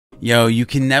Yo, you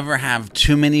can never have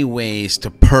too many ways to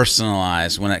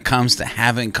personalize when it comes to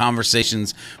having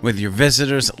conversations with your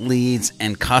visitors, leads,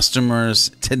 and customers.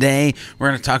 Today, we're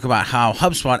going to talk about how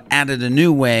HubSpot added a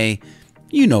new way.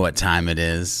 You know what time it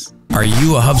is. Are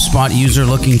you a HubSpot user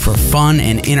looking for fun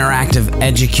and interactive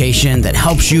education that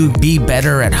helps you be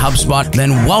better at HubSpot?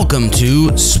 Then welcome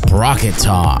to Sprocket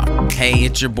Talk. Hey,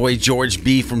 it's your boy George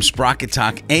B from Sprocket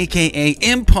Talk, aka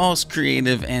Impulse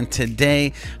Creative, and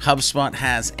today HubSpot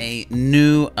has a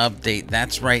new update.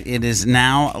 That's right, it is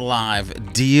now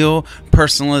live. Deal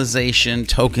personalization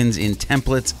tokens in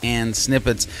templates and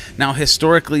snippets. Now,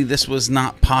 historically, this was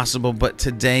not possible, but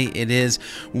today it is.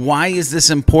 Why is this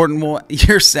important? Well,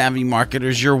 you're savvy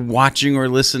marketers, you're watching or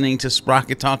listening to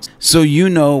Sprocket Talks, so you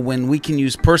know when we can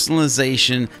use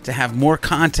personalization to have more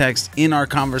context in our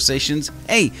conversations,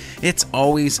 hey, it's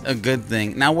always a good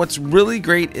thing. Now, what's really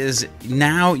great is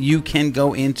now you can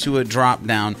go into a drop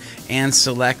down and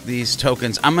select these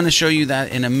tokens. I'm going to show you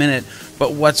that in a minute,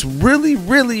 but what's really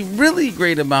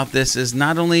great about this is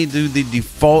not only do the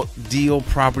default deal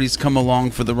properties come along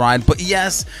for the ride, but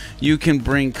yes, you can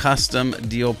bring custom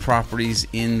deal properties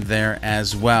in there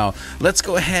as well. Let's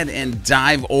go ahead and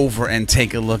dive over and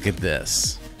take a look at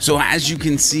this. So as you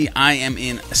can see, I am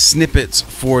in Snippets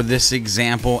for this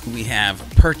example. We have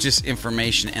purchase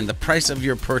information and the price of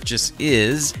your purchase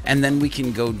is, and then we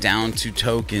can go down to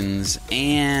tokens.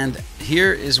 And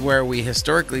here is where we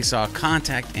historically saw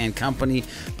contact and company,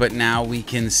 but now we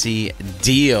can see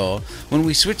deal. When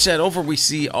we switch that over, we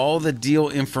see all the deal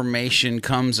information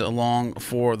comes along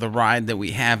for the ride that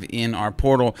we have in our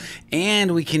portal.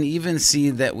 And we can even see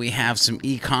that we have some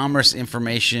e-commerce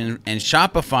information and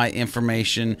Shopify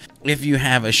information. If you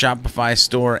have a Shopify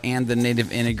store and the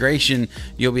native integration,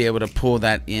 you'll be able to pull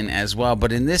that in as well.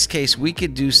 But in this case, we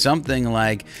could do something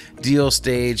like deal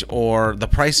stage or the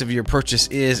price of your purchase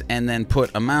is, and then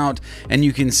put amount, and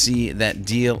you can see that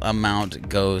deal amount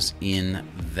goes in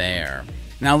there.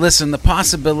 Now listen, the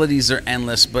possibilities are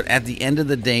endless, but at the end of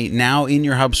the day, now in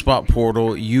your HubSpot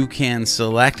portal, you can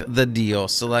select the deal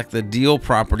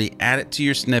property, add it to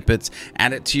your snippets,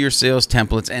 add it to your sales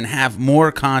templates, and have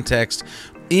more context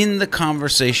in the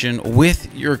conversation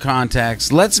with your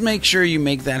contacts. Let's make sure you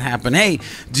make that happen. Hey,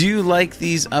 do you like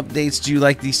these updates? Do you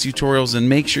like these tutorials? And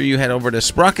make sure you head over to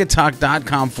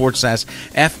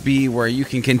sprockettalk.com/FB, where you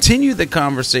can continue the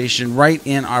conversation right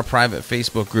in our private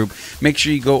Facebook group. Make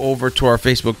sure you go over to our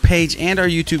Facebook page and our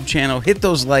YouTube channel. Hit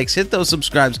those likes, hit those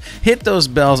subscribes, hit those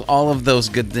bells, all of those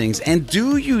good things. And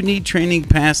do you need training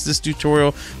past this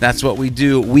tutorial? That's what we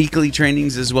do. Weekly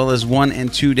trainings as well as 1- and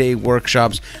 2-day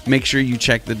workshops. Make sure you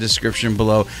check the description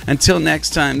below. Until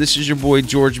next time, this is your boy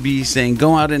George B saying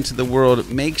go out into the world,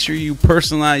 make sure you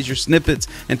personalize your snippets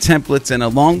and templates, and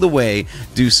along the way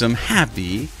do some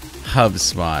happy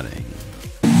HubSpotting.